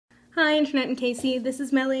Hi, Internet and Casey. This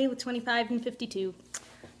is Meli with 25 and 52.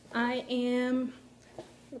 I am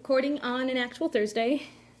recording on an actual Thursday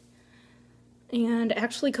and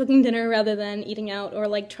actually cooking dinner rather than eating out or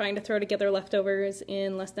like trying to throw together leftovers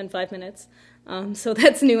in less than 5 minutes. So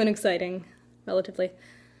that's new and exciting, relatively.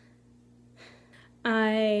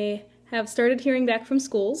 I have started hearing back from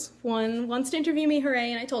schools. One wants to interview me,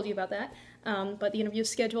 hooray, and I told you about that. But the interview's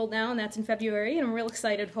scheduled now, and that's in February, and I'm real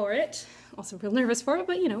excited for it. Also real nervous for it,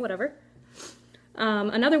 but you know, whatever.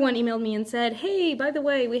 Another one emailed me and said, hey, by the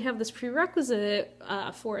way, we have this prerequisite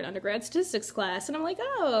for an undergrad statistics class. And I'm like,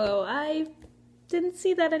 oh, I didn't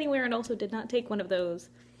see that anywhere and also did not take one of those.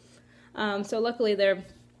 So luckily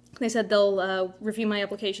they said they'll review my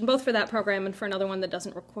application, both for that program and for another one that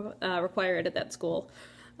doesn't require it at that school.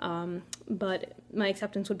 But my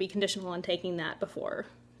acceptance would be conditional on taking that before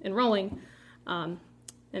enrolling.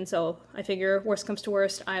 And so I figure, worst comes to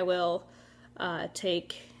worst, I will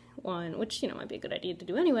take one, which, you know, might be a good idea to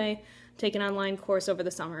do anyway, take an online course over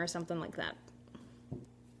the summer or something like that.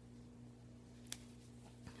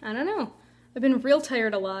 I don't know. I've been real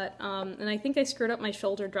tired a lot, and I think I screwed up my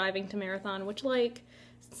shoulder driving to Marathon, which, like,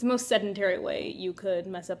 it's the most sedentary way you could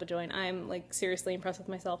mess up a joint. I'm, like, seriously impressed with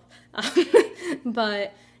myself.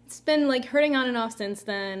 But it's been, like, hurting on and off since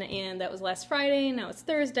then, and that was last Friday, now it's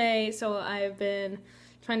Thursday, so I've been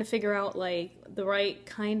trying to figure out, like, the right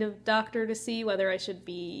kind of doctor to see, whether I should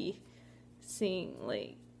be seeing,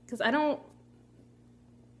 like, because I don't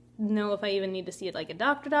know if I even need to see, like, a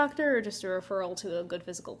doctor or just a referral to a good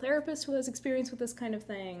physical therapist who has experience with this kind of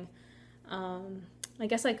thing. I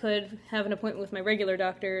guess I could have an appointment with my regular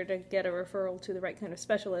doctor to get a referral to the right kind of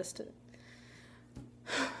specialist.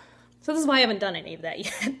 So this is why I haven't done any of that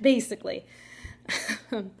yet, basically.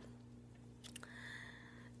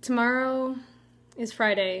 Tomorrow is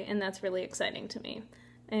Friday, and that's really exciting to me.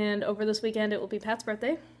 And over this weekend, it will be Pat's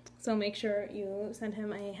birthday, so make sure you send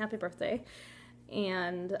him a happy birthday.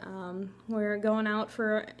 And we're going out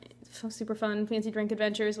for super fun fancy drink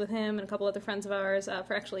adventures with him and a couple other friends of ours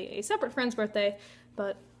for actually a separate friend's birthday,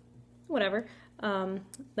 but whatever.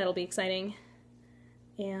 That'll be exciting.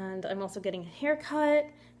 And I'm also getting a haircut,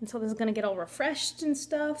 and so this is gonna get all refreshed and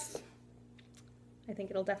stuff. I think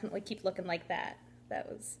it'll definitely keep looking like that.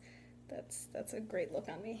 That's a great look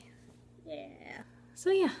on me. Yeah.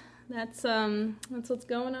 So yeah, that's what's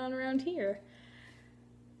going on around here.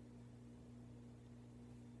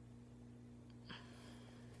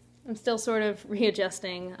 I'm still sort of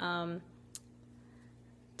readjusting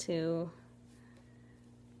to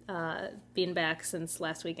being back since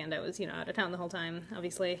last weekend. I was, you know, out of town the whole time,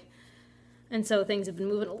 obviously. And so things have been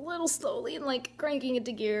moving a little slowly and, like, cranking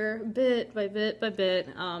into gear bit by bit by bit.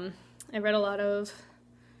 I read a lot of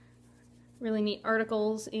really neat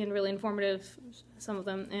articles and really informative, some of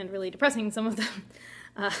them, and really depressing, some of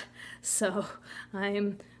them. So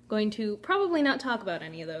I'm going to probably not talk about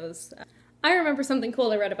any of those. I remember something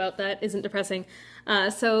cool I read about that isn't depressing.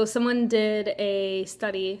 So someone did a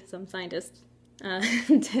study, some scientist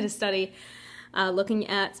did a study looking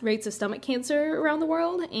at rates of stomach cancer around the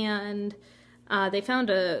world, and they found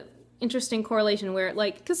a interesting correlation where,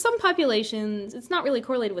 like, because some populations, it's not really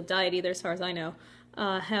correlated with diet either as far as I know,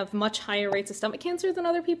 have much higher rates of stomach cancer than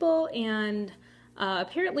other people, and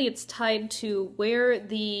apparently it's tied to where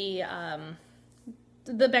the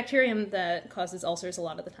bacterium that causes ulcers a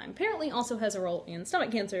lot of the time apparently also has a role in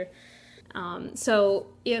stomach cancer. So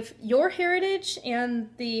if your heritage and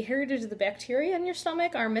the heritage of the bacteria in your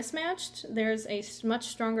stomach are mismatched, there's a much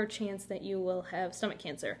stronger chance that you will have stomach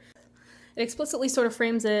cancer. It explicitly sort of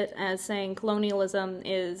frames it as saying colonialism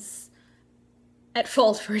is at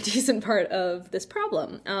fault for a decent part of this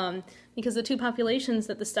problem, because the two populations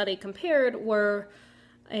that the study compared were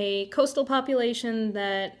a coastal population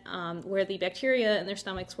that where the bacteria in their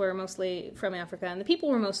stomachs were mostly from Africa, and the people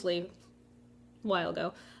were mostly, a while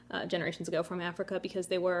ago, generations ago, from Africa, because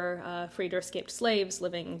they were freed or escaped slaves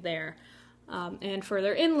living there. And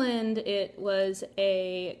further inland, it was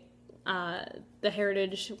the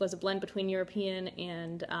heritage was a blend between European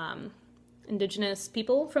and indigenous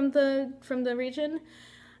people from the region,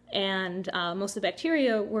 and most of the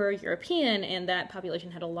bacteria were European, and that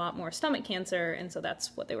population had a lot more stomach cancer, and so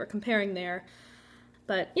that's what they were comparing there.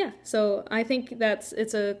 But yeah, so I think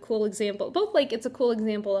it's a cool example, both, like, it's a cool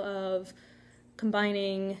example of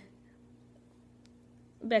combining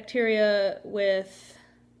bacteria with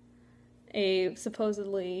a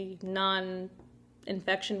supposedly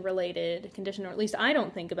non-infection related condition, or at least I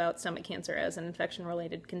don't think about stomach cancer as an infection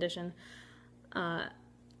related condition,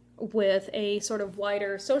 with a sort of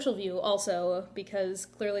wider social view also, because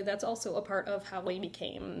clearly that's also a part of how we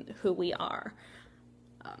became who we are.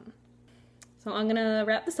 So I'm gonna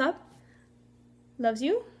wrap this up. Loves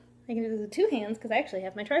you. I can do this with 2 hands because I actually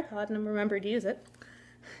have my tripod and I'm remembered to use it.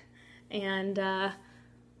 And I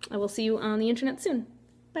will see you on the internet soon.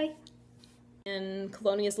 Bye. And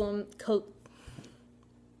colonialism,